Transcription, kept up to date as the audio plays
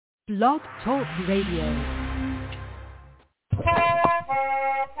Blog Talk Radio.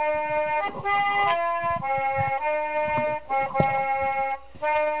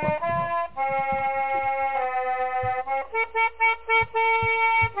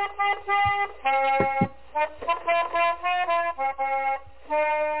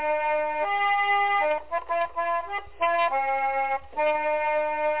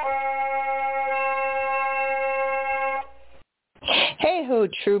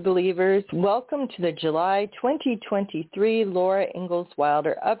 True believers, welcome to the July 2023 Laura Ingalls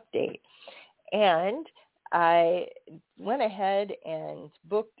Wilder update. And I went ahead and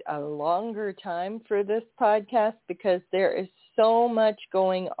booked a longer time for this podcast because there is so much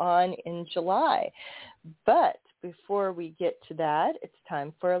going on in July. But before we get to that, it's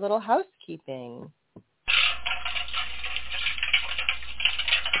time for a little housekeeping.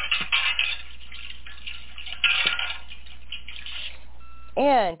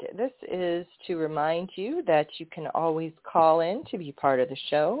 And this is to remind you that you can always call in to be part of the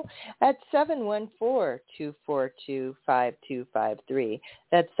show at 714-242-5253.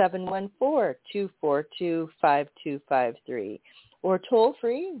 That's 714-242-5253. Or toll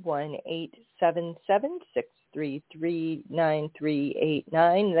free,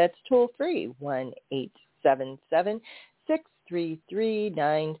 1-877-633-9389. That's toll free,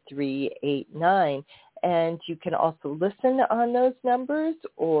 1-877-633-9389. And you can also listen on those numbers,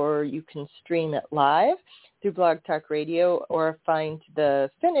 or you can stream it live through Blog Talk Radio, or find the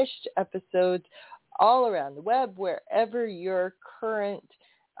finished episodes all around the web, wherever your current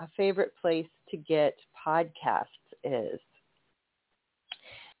favorite place to get podcasts is.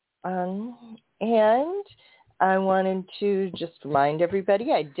 And I wanted to just remind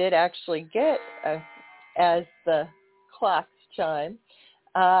everybody, I did actually get, as the clocks chime,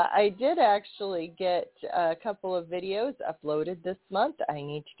 I did actually get a couple of videos uploaded this month. I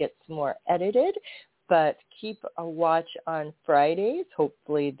need to get some more edited, but keep a watch on Fridays.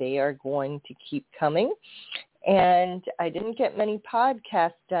 Hopefully they are going to keep coming. And I didn't get many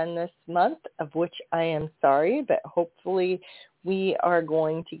podcasts done this month, of which I am sorry, but hopefully we are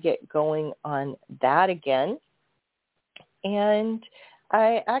going to get going on that again. And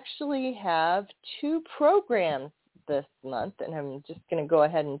I actually have 2 programs this month, and I'm just going to go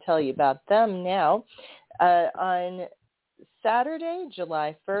ahead and tell you about them now. On Saturday,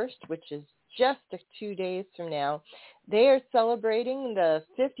 July 1st, which is just 2 days from now, they are celebrating the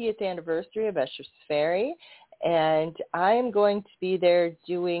 50th anniversary of Usher's Ferry, and I am going to be there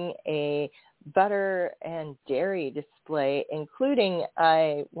doing a butter and dairy display, including,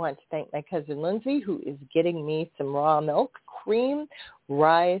 I want to thank my cousin Lindsay, who is getting me some raw milk cream,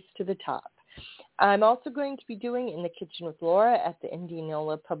 rise to the top. I'm also going to be doing In the Kitchen with Laura at the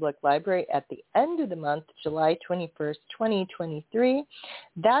Indianola Public Library at the end of the month, July 21st, 2023.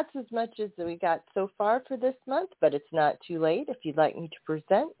 That's as much as we got so far for this month, but it's not too late. If you'd like me to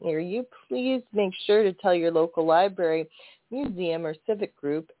present near you, please make sure to tell your local library, museum, or civic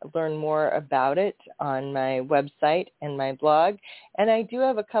group. Learn more about it on my website and my blog. And I do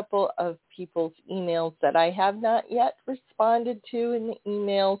have a couple of people's emails that I have not yet responded to in the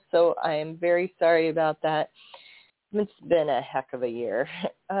email, so I am very sorry about that. It's been a heck of a year.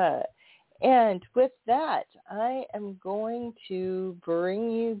 And with that, I am going to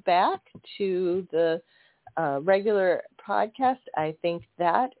bring you back to the regular podcast. I think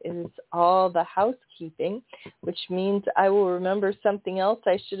that is all the housekeeping, which means I will remember something else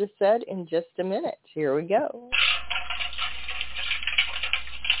I should have said in just a minute. Here we go.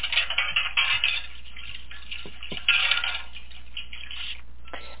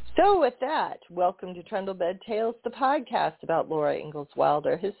 So with that, welcome to Trundlebed Tales, the podcast about Laura Ingalls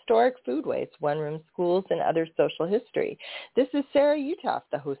Wilder, historic foodways, one-room schools, and other social history. This is Sarah Utoff,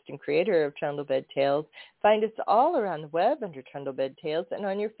 the host and creator of Trundlebed Tales. Find us all around the web under Trundlebed Tales and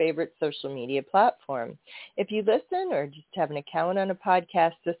on your favorite social media platform. If you listen or just have an account on a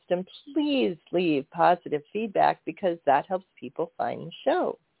podcast system, please leave positive feedback because that helps people find the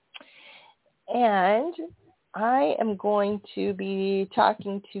show. And I am going to be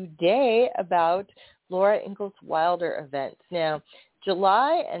talking today about Laura Ingalls Wilder events. Now,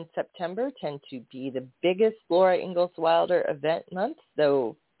 July and September tend to be the biggest Laura Ingalls Wilder event months,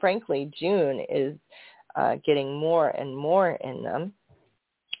 though, frankly, June is getting more and more in them.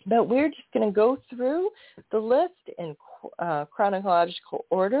 But we're just going to go through the list in chronological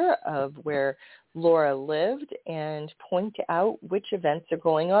order of where Laura lived and point out which events are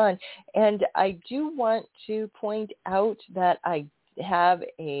going on. And I do want to point out that I have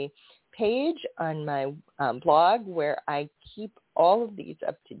a page on my blog where I keep all of these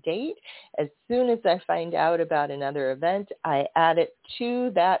up to date. As soon as I find out about another event, I add it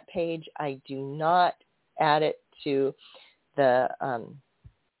to that page. I do not add it to the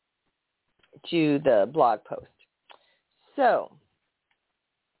blog post. So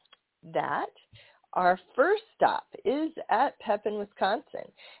that our first stop is at Pepin,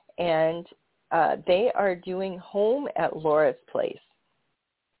 Wisconsin, and they are doing Home at Laura's Place.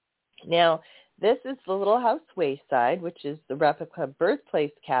 Now, this is the Little House Wayside, which is the replica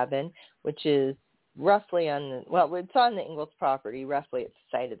birthplace cabin, which is roughly it's on the Ingalls property, roughly at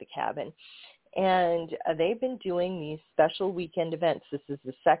the site of the cabin. And they've been doing these special weekend events. This is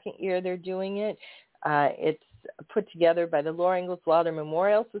the second year they're doing it. It's put together by the Laura Ingalls Wilder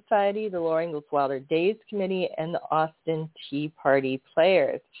Memorial Society, the Laura Ingalls Wilder Days Committee, and the Austin Tea Party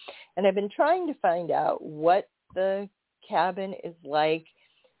Players. And I've been trying to find out what the cabin is like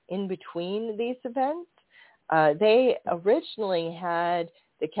in between these events. They originally had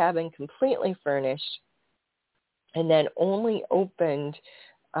the cabin completely furnished and then only opened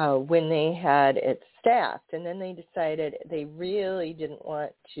when they had it staffed. And then they decided they really didn't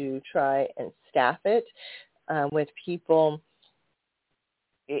want to try and staff it with people.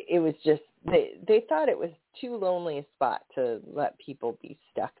 It was just, they thought it was too lonely a spot to let people be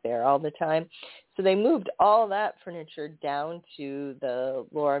stuck there all the time. So they moved all that furniture down to the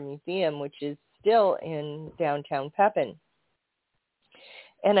Laura Museum, which is still in downtown Pepin.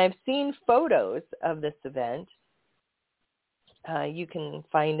 And I've seen photos of this event. You can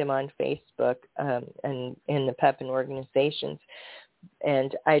find them on Facebook and in the Pepin organizations.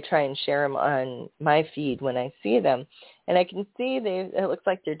 And I try and share them on my feed when I see them. And I can see it looks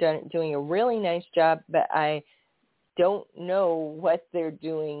like they're doing a really nice job, but I don't know what they're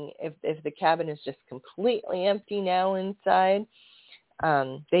doing, if the cabin is just completely empty now inside.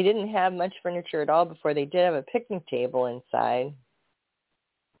 They didn't have much furniture at all before. They did have a picnic table inside.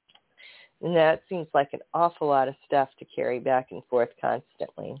 And that seems like an awful lot of stuff to carry back and forth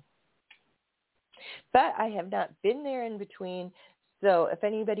constantly. But I have not been there in between, so if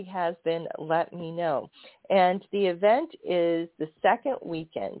anybody has been, let me know. And the event is the second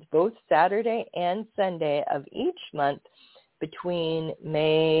weekend, both Saturday and Sunday of each month between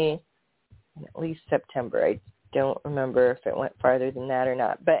May and at least September. I don't remember if it went farther than that or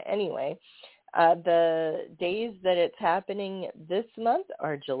not. But anyway, the days that it's happening this month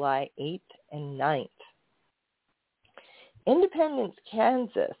are July 8th and 9th. Independence,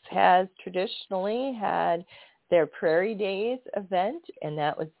 Kansas has traditionally had their Prairie Days event, and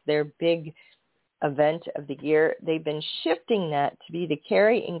that was their big event of the year. They've been shifting that to be the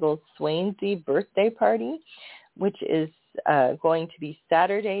Carrie Ingalls Swainsey birthday party, which is going to be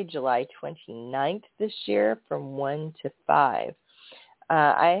Saturday, July 29th this year from 1 to 5.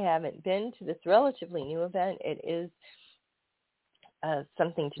 I haven't been to this relatively new event. It is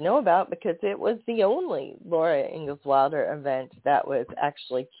something to know about because it was the only Laura Ingalls Wilder event that was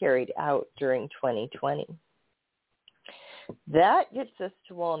actually carried out during 2020. That gets us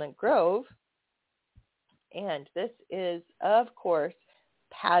to Walnut Grove, and this is, of course,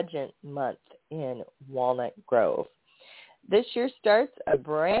 pageant month in Walnut Grove. This year starts a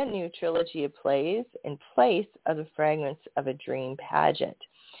brand new trilogy of plays in place of the Fragments of a Dream pageant.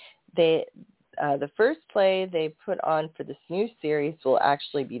 The first play they put on for this new series will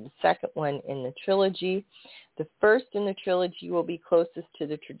actually be the second one in the trilogy. The first in the trilogy will be closest to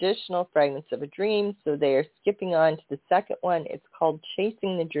the traditional Fragments of a Dream, so they are skipping on to the second one. It's called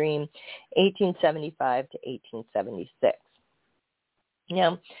Chasing the Dream, 1875 to 1876.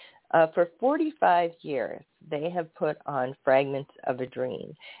 Now, for 45 years, they have put on Fragments of a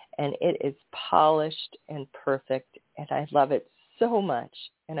Dream, and it is polished and perfect, and I love it so much.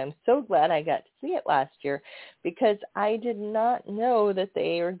 And I'm so glad I got to see it last year because I did not know that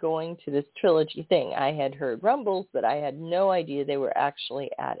they were going to this trilogy thing. I had heard rumbles, but I had no idea they were actually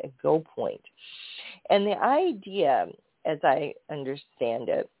at a go point. And the idea, as I understand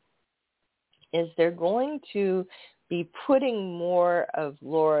it, is they're going to be putting more of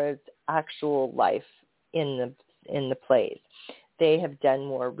Laura's actual life in the plays. They have done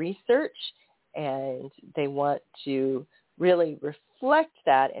more research, and they want to really reflect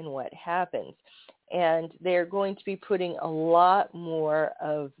that in what happens. And they're going to be putting a lot more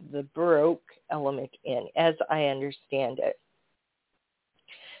of the Baroque element in, as I understand it.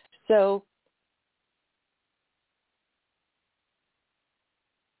 So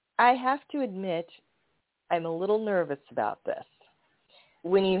I have to admit, I'm a little nervous about this.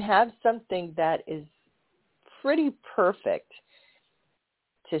 When you have something that is pretty perfect,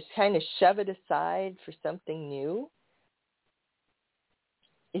 to kind of shove it aside for something new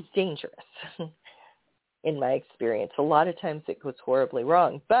is dangerous. in my experience. A lot of times it goes horribly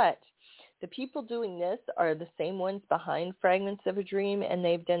wrong. But the people doing this are the same ones behind Fragments of a Dream, and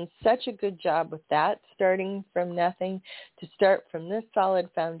they've done such a good job with that, starting from nothing to start from this solid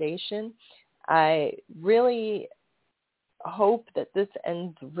foundation. I really hope that this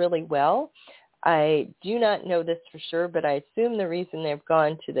ends really well. I do not know this for sure, but I assume the reason they've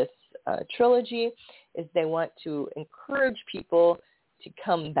gone to this trilogy is they want to encourage people to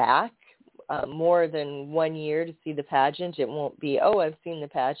come back more than 1 year to see the pageant. It won't be, oh, I've seen the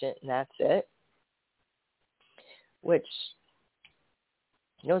pageant and that's it, which,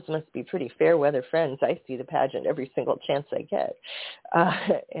 those must be pretty fair weather friends. I see the pageant every single chance I get,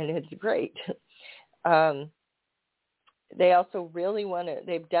 and it's great. They also really want to,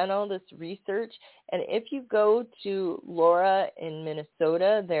 they've done all this research, and if you go to Laura in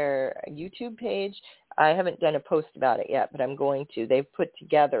Minnesota, their YouTube page, I haven't done a post about it yet, but I'm going to. They've put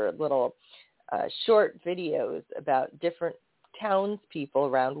together little short videos about different townspeople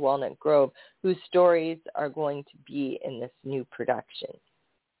around Walnut Grove whose stories are going to be in this new production.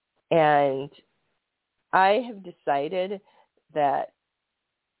 And I have decided that,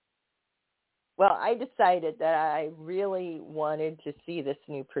 well, I decided that I really wanted to see this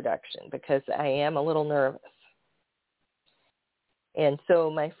new production because I am a little nervous. And so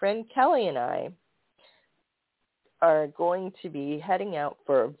my friend Kelly and I are going to be heading out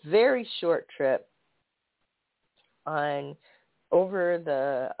for a very short trip on over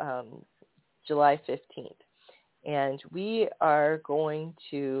the July 15th. And we are going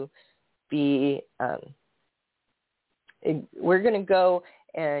to be, we're going to go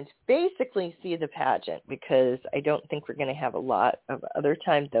and basically see the pageant because I don't think we're going to have a lot of other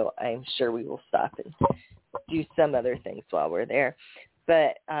time, though I'm sure we will stop and do some other things while we're there.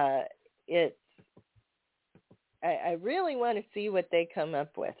 But I really want to see what they come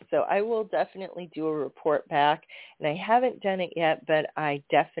up with. So I will definitely do a report back, and I haven't done it yet, but I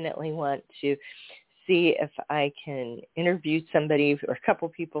definitely want to see if I can interview somebody or a couple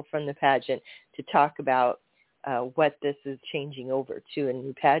people from the pageant to talk about what this is changing over to a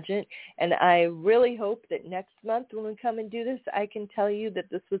new pageant. And I really hope that next month when we come and do this, I can tell you that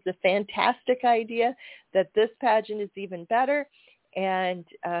this was a fantastic idea, that this pageant is even better, and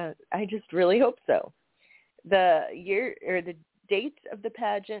I just really hope so. The year or the dates of the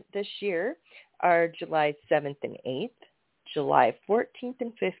pageant this year are July 7th and 8th, July 14th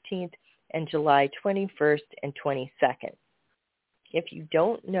and 15th, and July 21st and 22nd. If you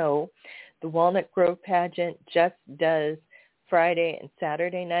don't know, the Walnut Grove pageant just does Friday and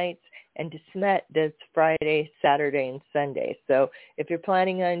Saturday nights, and Smet does Friday, Saturday, and Sunday. So if you're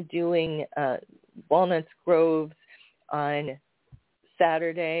planning on doing Walnut Groves on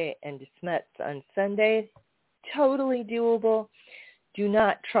Saturday and Smet's on Sunday, totally doable. Do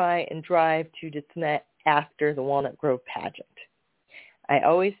not try and drive to Smet after the Walnut Grove pageant. I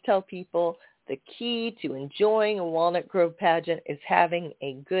always tell people the key to enjoying a Walnut Grove pageant is having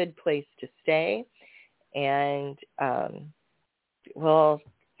a good place to stay, and we'll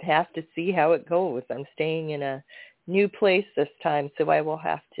have to see how it goes. I'm staying in a new place this time, so I will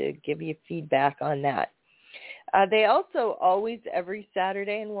have to give you feedback on that. They also always, every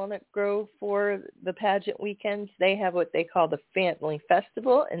Saturday in Walnut Grove for the pageant weekends, they have what they call the Family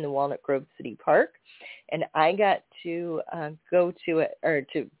Festival in the Walnut Grove City Park. And I got to go to it, or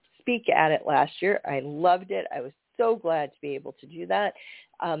to speak at it last year. I loved it. I was so glad to be able to do that.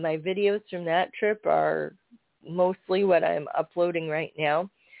 My videos from that trip are mostly what I'm uploading right now.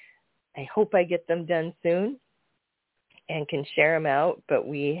 I hope I get them done soon and can share them out. But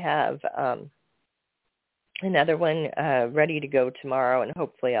we have another one ready to go tomorrow, and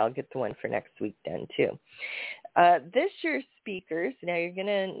hopefully I'll get the one for next week done too. This year's speakers, now you're going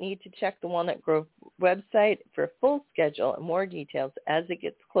to need to check the Walnut Grove website for a full schedule and more details as it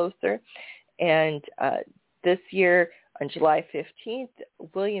gets closer. And this year on July 15th,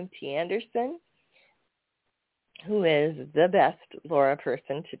 William T. Anderson, who is the best Laura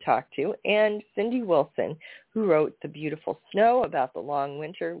person to talk to, and Cindy Wilson, who wrote The Beautiful Snow About the Long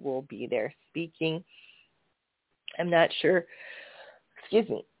Winter, will be there speaking. I'm not sure, excuse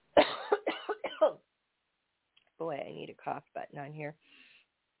me. Boy, I need a cough button on here.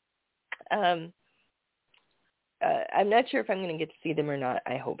 I'm not sure if I'm going to get to see them or not.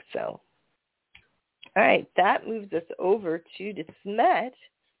 I hope so. All right, that moves us over to Smet,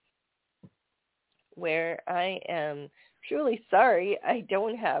 where I am truly sorry I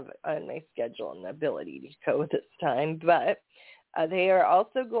don't have on my schedule an ability to go this time, but they are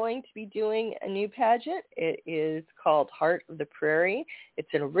also going to be doing a new pageant. It is called Heart of the Prairie.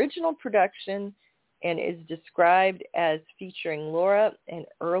 It's an original production and is described as featuring Laura and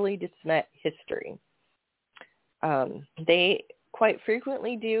early Smet history. They quite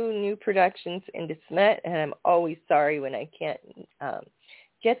frequently do new productions into Smet, and I'm always sorry when I can't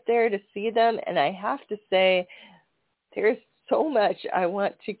get there to see them. And I have to say, there's so much I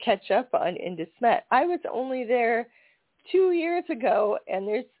want to catch up on into Smet. I was only there 2 years ago, and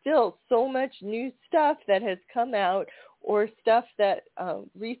there's still so much new stuff that has come out, or stuff that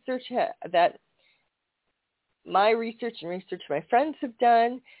that my research and research my friends have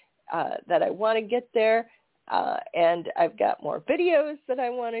done that I want to get there. And I've got more videos that I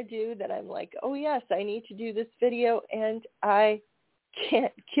want to do that I'm like, oh, yes, I need to do this video, and I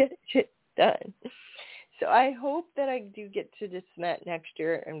can't get it done. So I hope that I do get to the Smet next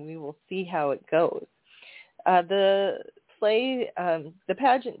year, and we will see how it goes. The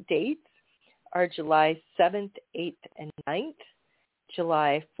pageant dates are July 7th, 8th, and 9th,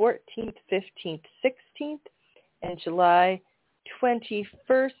 July 14th, 15th, 16th, and July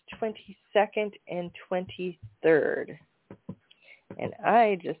 21st, 22nd, and 23rd. And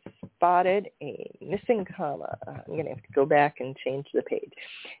I just spotted a missing comma. I'm going to have to go back and change the page.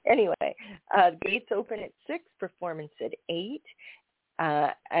 Anyway, gates open at 6, performance at 8.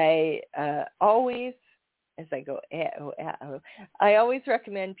 I always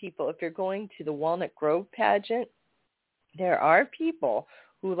recommend people, if you're going to the Walnut Grove pageant, there are people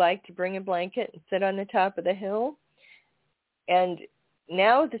who like to bring a blanket and sit on the top of the hill. And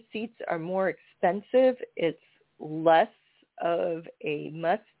now the seats are more expensive. It's less of a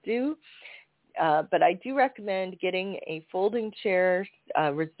must-do. But I do recommend getting a folding chair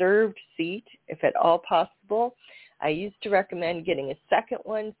reserved seat, if at all possible. I used to recommend getting a second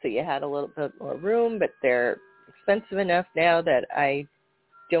one so you had a little bit more room, but they're expensive enough now that I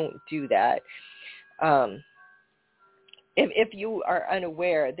don't do that. If you are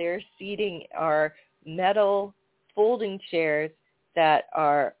unaware, their seating are metal folding chairs that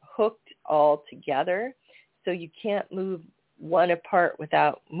are hooked all together, so you can't move one apart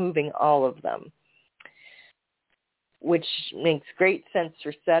without moving all of them, which makes great sense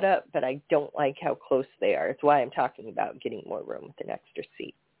for setup, but I don't like how close they are. It's why I'm talking about getting more room with an extra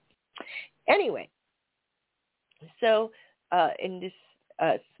seat. Anyway, so in this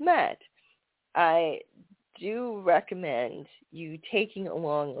Smet, I do recommend you taking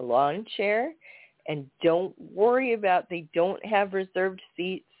along a lawn chair, and don't worry about, they don't have reserved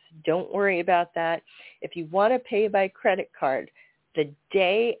seats. Don't worry about that. If you want to pay by credit card, the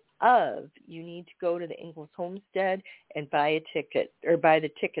day of, you need to go to the Ingalls Homestead and buy a ticket, or buy the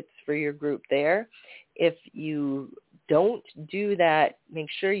tickets for your group there. If you don't do that, make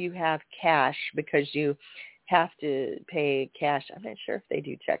sure you have cash, because you have to pay cash. I'm not sure if they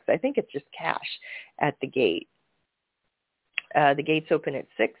do checks. I think it's just cash at the gate. The gates open at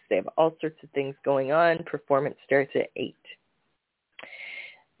 6. They have all sorts of things going on. Performance starts at 8.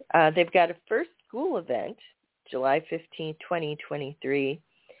 They've got a first school event, July 15, 2023,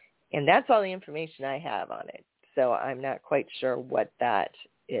 and that's all the information I have on it. So I'm not quite sure what that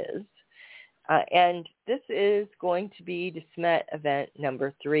is. And this is going to be the Smet event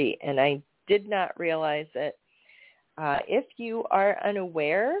number 3, and I did not realize it. If you are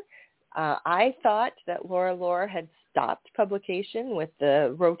unaware, I thought that Laura had stopped publication with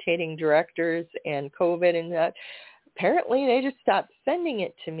the rotating directors and COVID and that. Apparently, they just stopped sending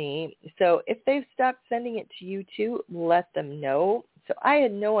it to me. So if they've stopped sending it to you too, let them know. So I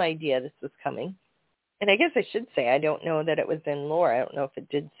had no idea this was coming. And I guess I should say I don't know that it was in Laura. I don't know if it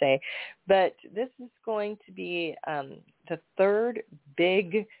did say. But this is going to be the third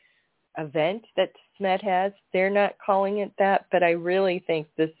big event that Smet has. They're not calling it that, but I really think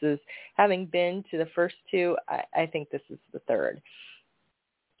this is, having been to the first two, I think this is the third.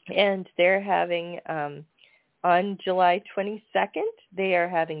 And they're having, on July 22nd, they are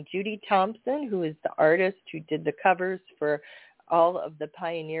having Judy Thompson, who is the artist who did the covers for all of the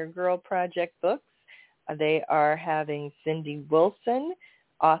Pioneer Girl Project books. They are having Cindy Wilson,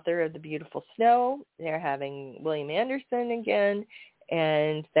 author of The Beautiful Snow. They're having William Anderson again.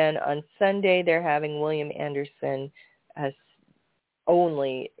 And then on Sunday, they're having William Anderson as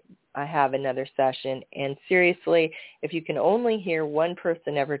only have another session. And seriously, if you can only hear one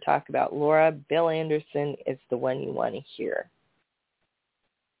person ever talk about Laura, Bill Anderson is the one you want to hear.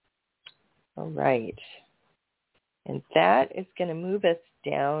 All right. And that is going to move us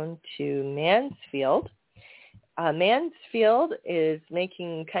down to Mansfield. Mansfield is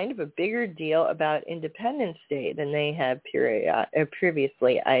making kind of a bigger deal about Independence Day than they have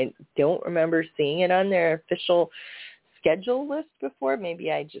previously. I don't remember seeing it on their official schedule list before.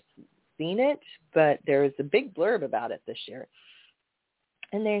 Maybe I just seen it, but there was a big blurb about it this year.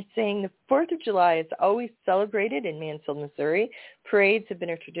 And they're saying the 4th of July is always celebrated in Mansfield, Missouri. Parades have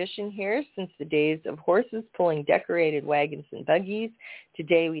been a tradition here since the days of horses pulling decorated wagons and buggies.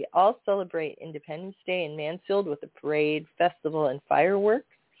 Today, we all celebrate Independence Day in Mansfield with a parade, festival, and fireworks.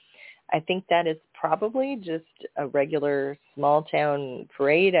 I think that is probably just a regular small-town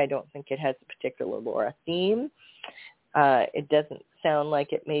parade. I don't think it has a particular Laura theme. It doesn't sound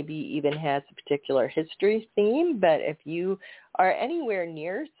like it maybe even has a particular history theme, but if you are anywhere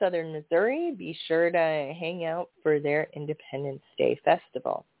near southern Missouri, be sure to hang out for their Independence Day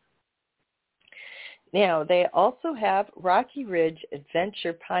Festival. Now, they also have Rocky Ridge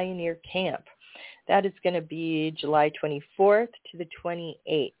Adventure Pioneer Camp. That is going to be July 24th to the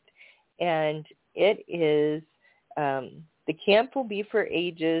 28th, and it is the camp will be for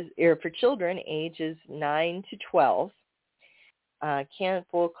children ages 9 to 12. Camp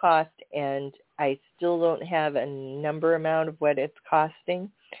will cost, and I still don't have a number amount of what it's costing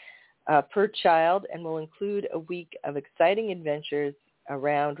per child, and will include a week of exciting adventures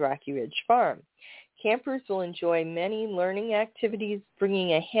around Rocky Ridge Farm. Campers will enjoy many learning activities,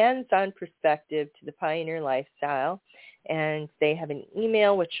 bringing a hands-on perspective to the pioneer lifestyle. And they have an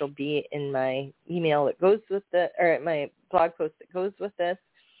email, which will be in my email that goes with my blog post that goes with this.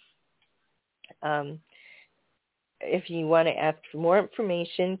 If you want to ask for more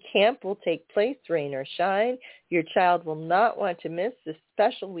information, camp will take place, rain or shine. Your child will not want to miss this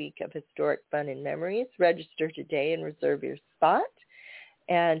special week of historic fun and memories. Register today and reserve your spot.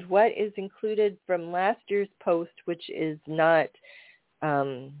 And what is included from last year's post, which is not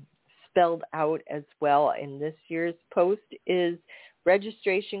spelled out as well in this year's post, is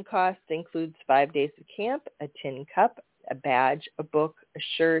registration costs includes 5 days of camp, a tin cup, a badge, a book, a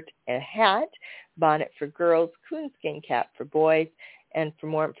shirt, a hat, bonnet for girls, coonskin cap for boys. And for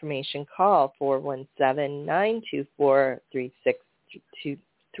more information, call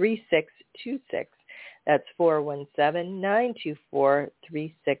 417-924-3626. That's 417-924-3626.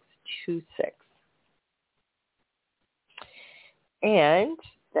 And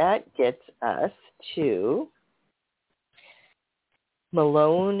that gets us to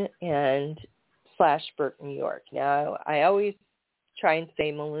Malone and /Burke, New York. Now, I always try and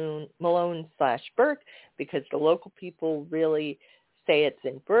say Malone/Burke because the local people really say it's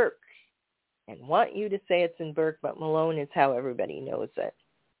in Burke and want you to say it's in Burke, but Malone is how everybody knows it.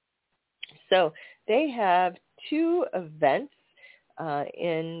 So they have 2 events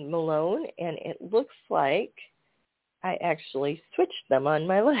in Malone, and it looks like I actually switched them on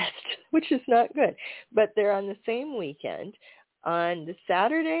my list, which is not good. But they're on the same weekend. On the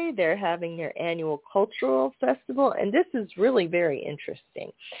Saturday, they're having their annual cultural festival, and this is really very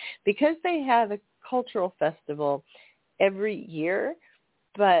interesting because they have a cultural festival every year.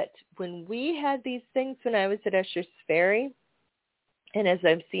 But when we had these things when I was at Usher's Ferry, and as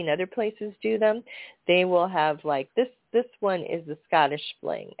I've seen other places do them, they will have like this one is the Scottish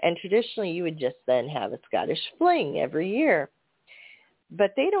Fling. And traditionally you would just then have a Scottish Fling every year.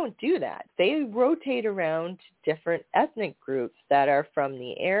 But they don't do that. They rotate around to different ethnic groups that are from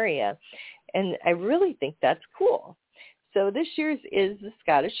the area. And I really think that's cool. So this year's is the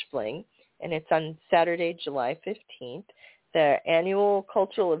Scottish Fling, and it's on Saturday, July 15th. The annual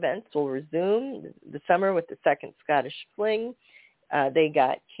cultural events will resume the summer with the second Scottish Fling. They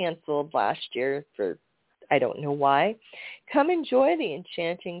got canceled last year for I don't know why. Come enjoy the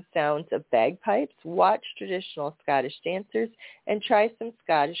enchanting sounds of bagpipes, watch traditional Scottish dancers, and try some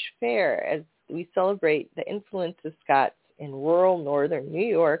Scottish fare as we celebrate the influence of Scots in rural northern New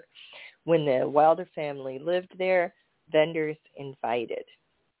York. When the Wilder family lived there, vendors invited.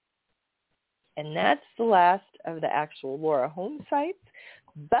 And that's the last of the actual Laura home sites.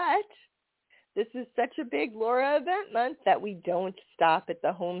 But this is such a big Laura event month that we don't stop at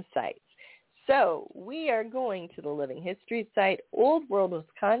the home sites. So we are going to the Living History site, Old World,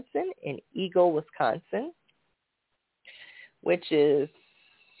 Wisconsin, in Eagle, Wisconsin, which is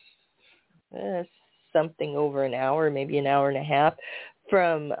something over an hour, maybe an hour and a half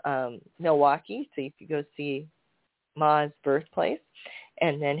from Milwaukee. So if you go see Ma's birthplace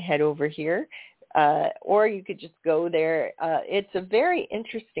and then head over here, or you could just go there. It's a very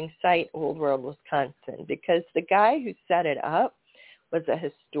interesting site, Old World, Wisconsin, because the guy who set it up was a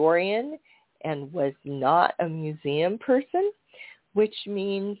historian and was not a museum person, which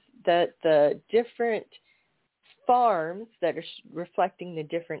means that the different farms that are reflecting the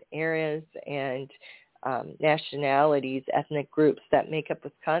different areas and nationalities, ethnic groups that make up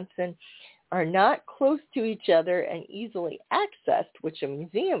Wisconsin are not close to each other and easily accessed, which a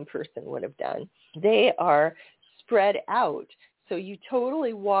museum person would have done. They are spread out. So you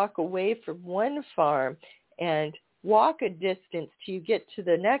totally walk away from one farm and walk a distance till you get to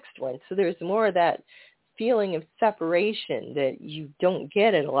the next one. So there's more of that feeling of separation that you don't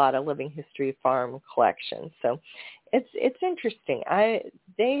get at a lot of living history farm collections. So it's interesting.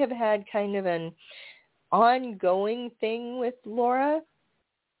 They have had kind of an ongoing thing with Laura.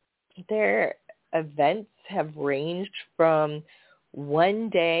 Their events have ranged from one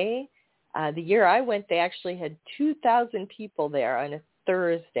day. The year I went, they actually had 2,000 people there on a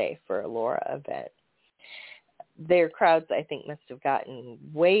Thursday for a Laura event. Their crowds, I think, must have gotten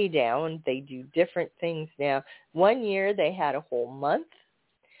way down. They do different things now. One year they had a whole month.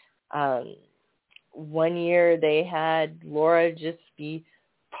 One year they had Laura just be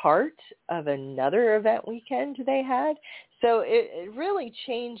part of another event weekend they had. So it really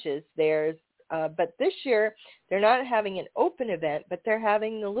changes theirs. But this year they're not having an open event, but they're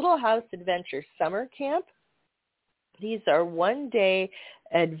having the Little House Adventure Summer Camp. These are one-day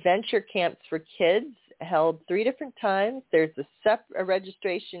adventure camps for kids held 3 different times. There's a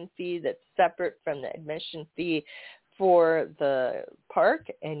registration fee that's separate from the admission fee for the park,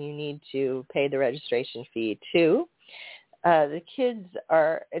 and you need to pay the registration fee too.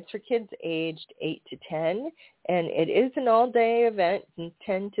 It's for kids aged 8 to 10, and it is an all-day event from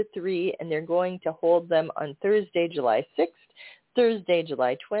 10 to 3, and they're going to hold them on Thursday, July 6th, Thursday,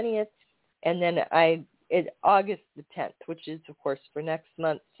 July 20th, and then August the 10th, which is, of course, for next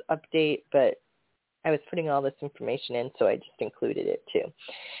month's update, but I was putting all this information in, so I just included it too.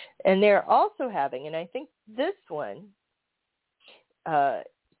 And they're also having, and I think this one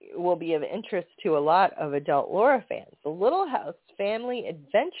will be of interest to a lot of adult Laura fans, the Little House Family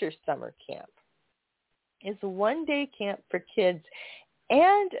Adventure Summer Camp is a one-day camp for kids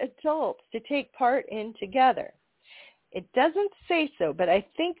and adults to take part in together. It doesn't say so, but I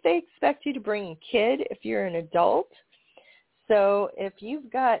think they expect you to bring a kid if you're an adult. So if you've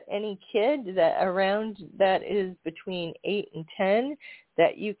got any kid that is between 8 and 10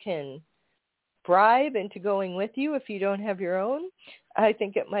 that you can bribe into going with you if you don't have your own, I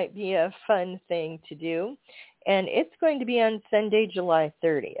think it might be a fun thing to do. And it's going to be on Sunday, July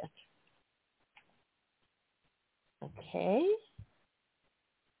 30th. Okay.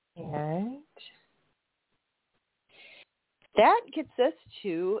 And that gets us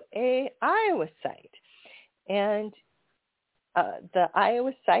to an Iowa site. And the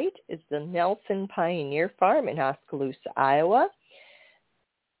Iowa site is the Nelson Pioneer Farm in Oskaloosa, Iowa.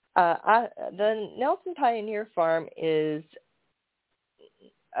 The Nelson Pioneer Farm is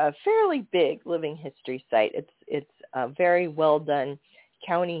a fairly big living history site. It's a very well done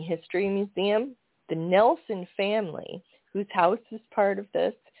county history museum. The Nelson family, whose house is part of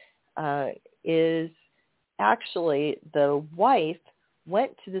this, is actually the wife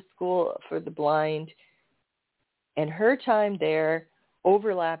went to the school for the blind, and her time there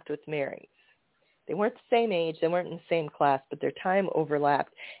overlapped with Mary's. They weren't the same age, they weren't in the same class, but their time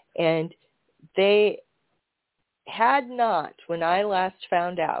overlapped. And they had not, when I last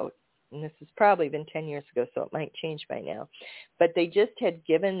found out, and this has probably been 10 years ago, so it might change by now, but they just had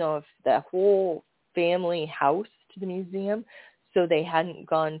given the whole family house to the museum, so they hadn't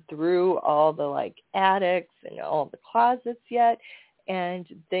gone through all the attics and all the closets yet, and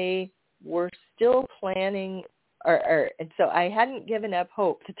they were still planning, and so I hadn't given up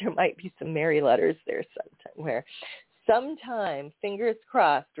hope that there might be some Mary letters there sometime, fingers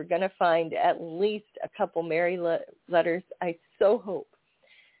crossed, we're going to find at least a couple Mary letters. I so hope.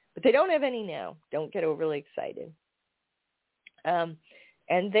 But they don't have any now. Don't get overly excited.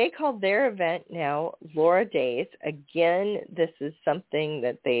 And they call their event now Laura Days. Again, this is something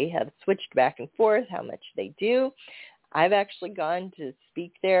that they have switched back and forth, how much they do. I've actually gone to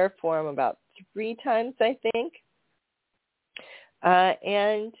speak there for them about 3 times, I think.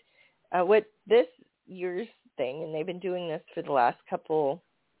 And what this year's thing, and they've been doing this for the last couple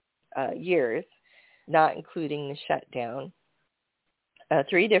years, not including the shutdown,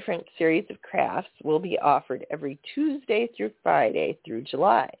 3 different series of crafts will be offered every Tuesday through Friday through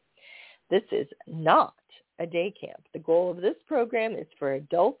July. This is not a day camp. The goal of this program is for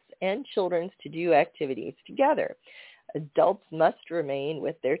adults and children to do activities together. Adults must remain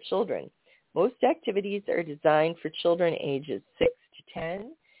with their children. Most activities are designed for children ages 6 to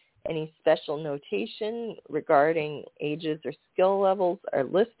 10. Any special notation regarding ages or skill levels are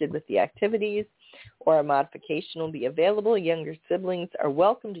listed with the activities, or a modification will be available. Younger siblings are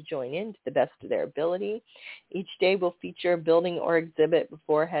welcome to join in to the best of their ability. Each day will feature a building or exhibit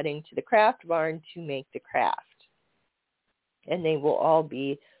before heading to the craft barn to make the craft. And they will all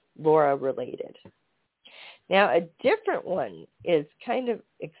be Laura related. Now, a different one is kind of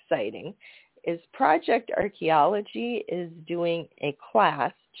exciting, is Project Archeology is doing a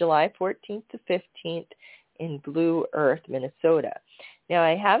class July 14th to 15th in Blue Earth, Minnesota. Now,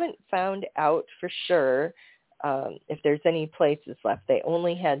 I haven't found out for sure if there's any places left. They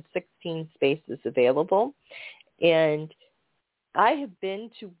only had 16 spaces available. And I have been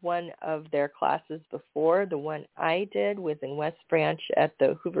to one of their classes before. The one I did was in West Branch at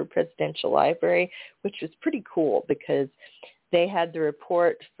the Hoover Presidential Library, which was pretty cool because they had the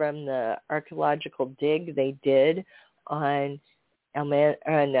report from the archaeological dig they did on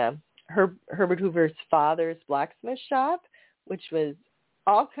Herbert Hoover's father's blacksmith shop, which was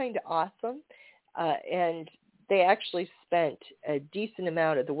all kind of awesome. And they actually spent a decent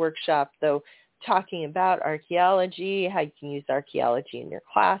amount of the workshop, though, talking about archaeology, how you can use archaeology in your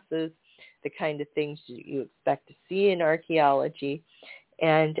classes, the kind of things you expect to see in archaeology.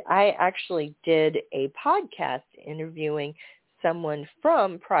 And I actually did a podcast interviewing someone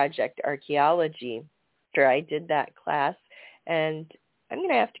from Project Archeology after I did that class. And I'm going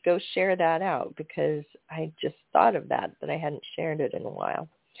to have to go share that out because I just thought of that, but I hadn't shared it in a while.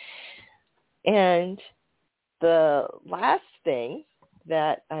 And the last thing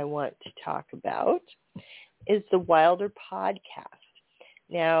that I want to talk about is the Wilder podcast.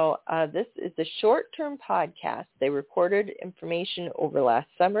 Now, this is a short-term podcast. They recorded information over last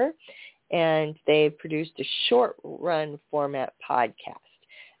summer, and they produced a short-run format podcast.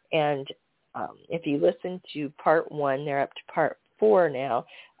 And if you listen to part 1, they're up to part 4 now.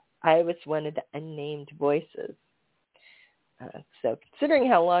 I was one of the unnamed voices. So considering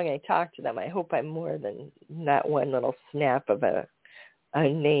how long I talked to them, I hope I'm more than that one little snap of a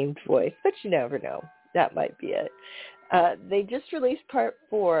unnamed voice, but you never know. That might be it. They just released part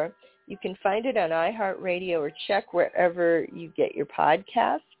 4. You can find it on iHeartRadio or check wherever you get your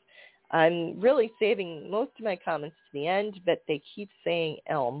podcasts. I'm really saving most of my comments to the end, but they keep saying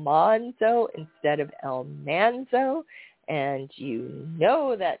El Manzo instead of El Manzo, and you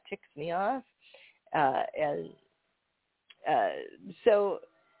know that ticks me off. So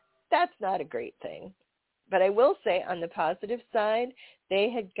that's not a great thing. But I will say on the positive side, they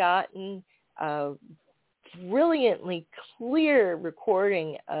had gotten a brilliantly clear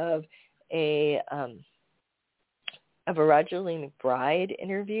recording of a Roger Lee McBride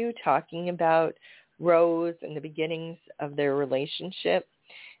interview talking about Rose and the beginnings of their relationship.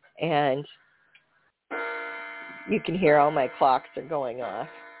 And you can hear all my clocks are going off.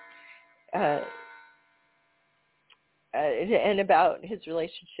 And about his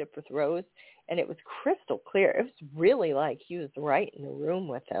relationship with Rose, and it was crystal clear. It was really like he was right in the room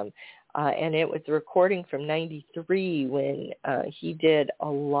with him. And it was a recording from 93 when he did a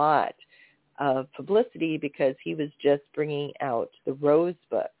lot of publicity because he was just bringing out the Rose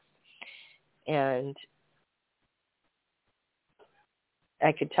books. And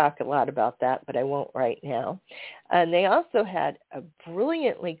I could talk a lot about that, but I won't right now. And they also had a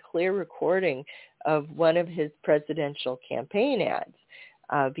brilliantly clear recording of one of his presidential campaign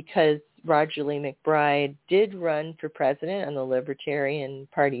ads because Roger Lee McBride did run for president on the Libertarian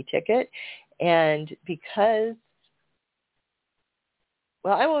Party ticket. And because,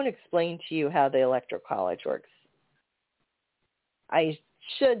 well, I won't explain to you how the Electoral College works. I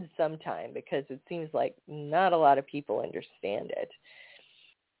should sometime because it seems like not a lot of people understand it.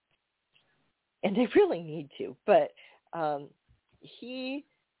 And they really need to. But he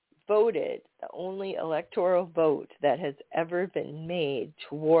voted the only electoral vote that has ever been made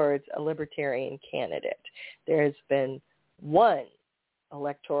towards a libertarian candidate. There has been one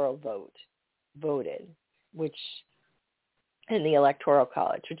electoral vote voted, which in the Electoral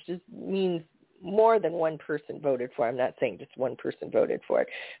College, which just means more than one person voted for. I'm not saying just one person voted for it,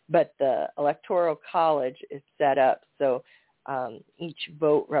 but the Electoral College is set up so each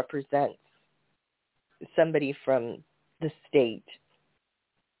vote represents somebody from the state.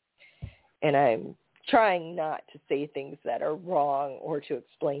 And I'm trying not to say things that are wrong or to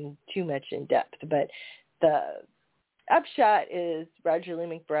explain too much in depth, but the upshot is Roger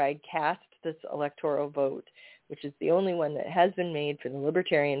Lee McBride cast this electoral vote, which is the only one that has been made for the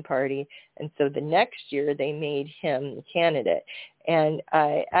Libertarian Party, and so the next year they made him the candidate. And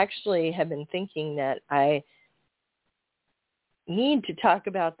I actually have been thinking that I need to talk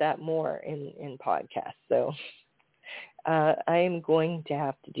about that more in podcasts, so I am going to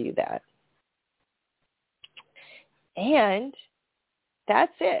have to do that. And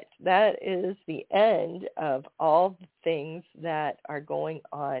that's it. That is the end of all the things that are going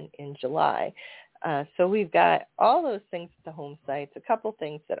on in July. So we've got all those things at the home sites, a couple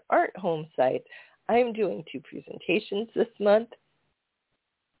things that aren't home sites. I'm doing 2 presentations this month.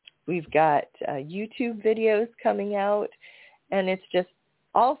 We've got YouTube videos coming out, and it's just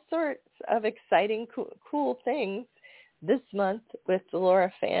all sorts of exciting, cool things this month with the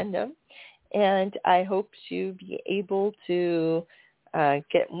Laura fandom. And I hope to be able to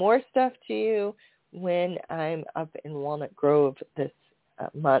get more stuff to you when I'm up in Walnut Grove this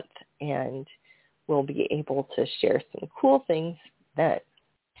month, and we'll be able to share some cool things then.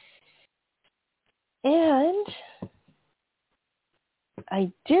 And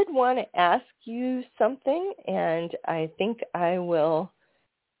I did want to ask you something, and I think I will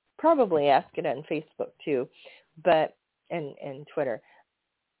probably ask it on Facebook too, but and Twitter.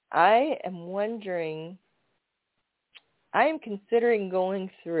 I am wondering, I am considering going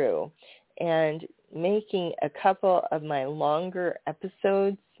through and making a couple of my longer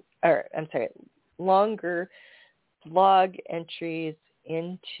episodes, longer blog entries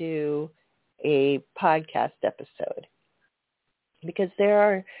into a podcast episode. Because there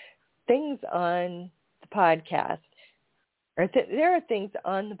are things on the podcast, or there are things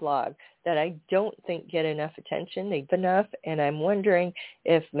on the blog that I don't think get enough attention, and I'm wondering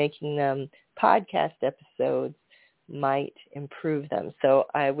if making them podcast episodes might improve them. So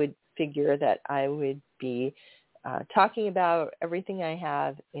I would figure that I would be talking about everything I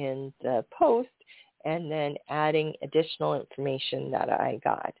have in the post and then adding additional information that I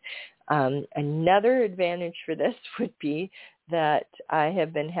got. Another advantage for this would be that I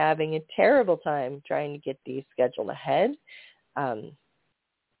have been having a terrible time trying to get these scheduled ahead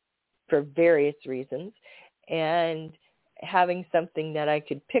for various reasons, and having something that I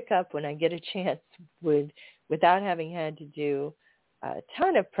could pick up when I get a chance would, without having had to do a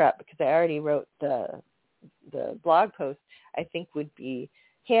ton of prep, because I already wrote the blog post, I think would be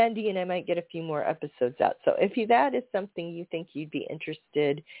handy, and I might get a few more episodes out. So if that is something you think you'd be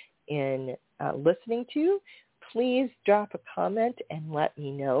interested in listening to, please drop a comment and let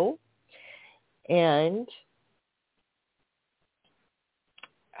me know. And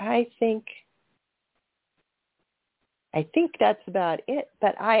I think that's about it.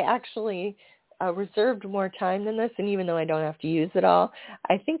 But I actually reserved more time than this, and even though I don't have to use it all,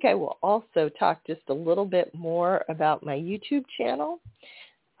 I think I will also talk just a little bit more about my YouTube channel,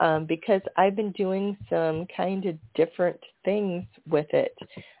 because I've been doing some kind of different things with it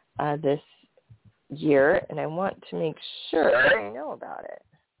this year, and I want to make sure I know about it.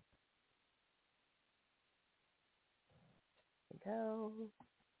 There we go.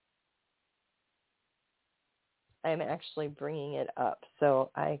 I'm actually bringing it up so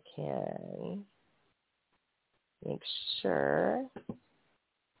I can make sure.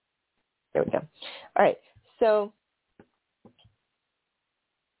 There we go. All right, so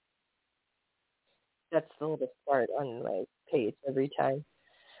that's the little start on my page every time.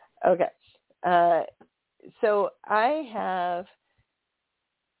 Okay. So I have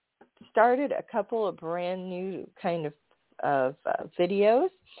started a couple of brand new kind of videos.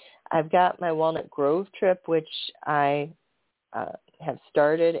 I've got my Walnut Grove trip, which I have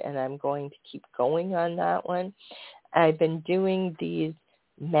started, and I'm going to keep going on that one. I've been doing these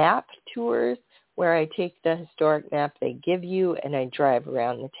map tours where I take the historic map they give you and I drive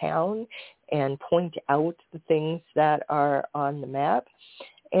around the town and point out the things that are on the map.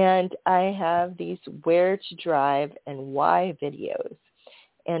 And I have these where to drive and why videos.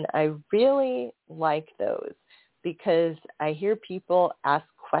 And I really like those because I hear people ask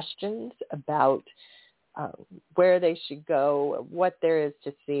questions about where they should go, what there is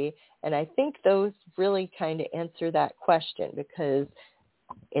to see. And I think those really kind of answer that question, because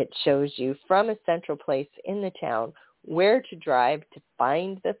it shows you from a central place in the town where to drive to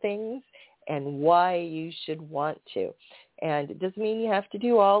find the things and why you should want to. And it doesn't mean you have to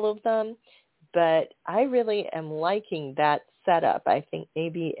do all of them, but I really am liking that setup. I think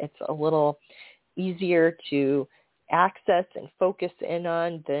maybe it's a little easier to access and focus in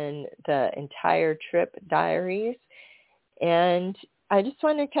on than the entire trip diaries. And I just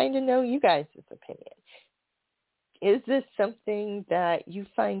want to kind of know you guys' opinion. Is this something that you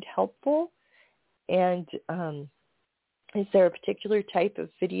find helpful? And is there a particular type of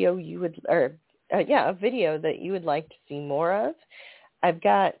video you would, a video that you would like to see more of? I've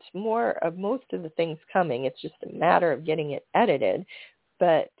got more of most of the things coming. It's just a matter of getting it edited.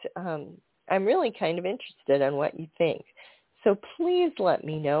 But I'm really kind of interested in what you think. So please let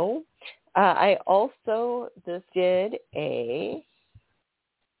me know. I also did and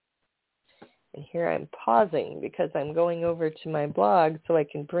here I'm pausing because I'm going over to my blog so I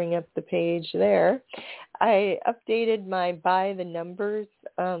can bring up the page there. I updated my By the Numbers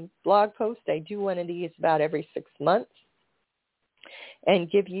blog post. I do one of these about every 6 months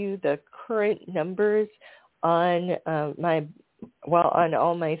and give you the current numbers on on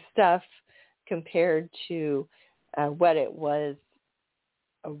all my stuff compared to what it was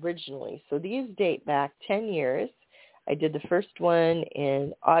originally. So these date back 10 years. I did the first one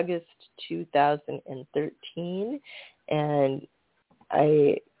in August 2013, and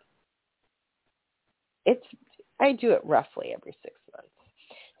I do it roughly every 6 months.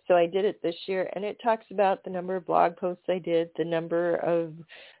 So I did it this year, and it talks about the number of blog posts I did, the number of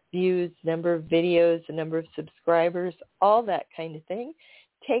views, number of videos, the number of subscribers, all that kind of thing.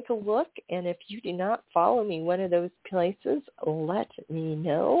 Take a look, and if you do not follow me one of those places, let me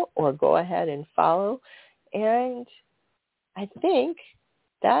know, or go ahead and follow. And I think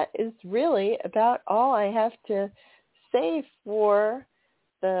that is really about all I have to say for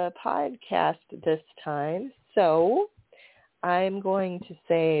the podcast this time. So I'm going to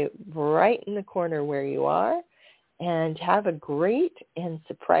say right in the corner where you are, and have a great and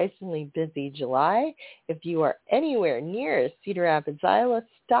surprisingly busy July. If you are anywhere near Cedar Rapids, Iowa,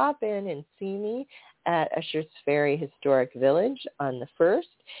 stop in and see me at Usher's Ferry Historic Village on the 1st.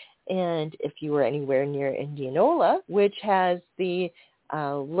 And if you are anywhere near Indianola, which has the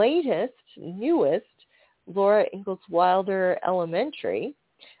latest, newest Laura Ingalls Wilder Elementary,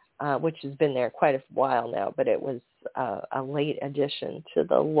 which has been there quite a while now, but it was a late addition to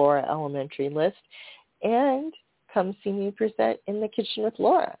the Laura Elementary list. And come see me present in the Kitchen with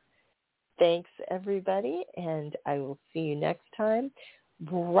Laura. Thanks, everybody, and I will see you next time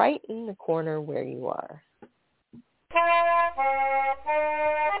right in the corner where you are.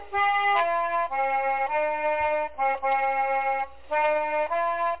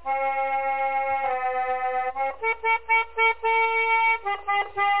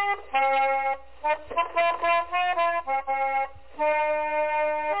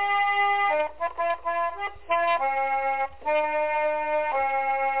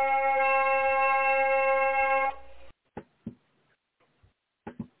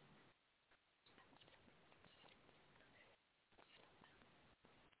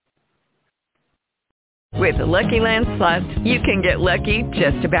 With the Lucky Land Slots, you can get lucky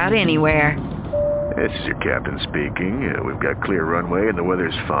just about anywhere. This is your captain speaking. We've got clear runway and the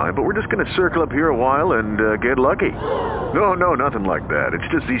weather's fine, but we're just going to circle up here a while and get lucky. No, nothing like that. It's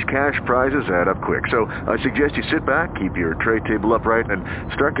just these cash prizes add up quick. So I suggest you sit back, keep your tray table upright, and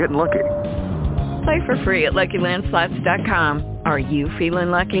start getting lucky. Play for free at LuckyLandSlots.com. Are you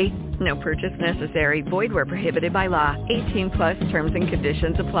feeling lucky? No purchase necessary. Void where prohibited by law. 18+ terms and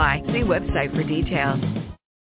conditions apply. See website for details.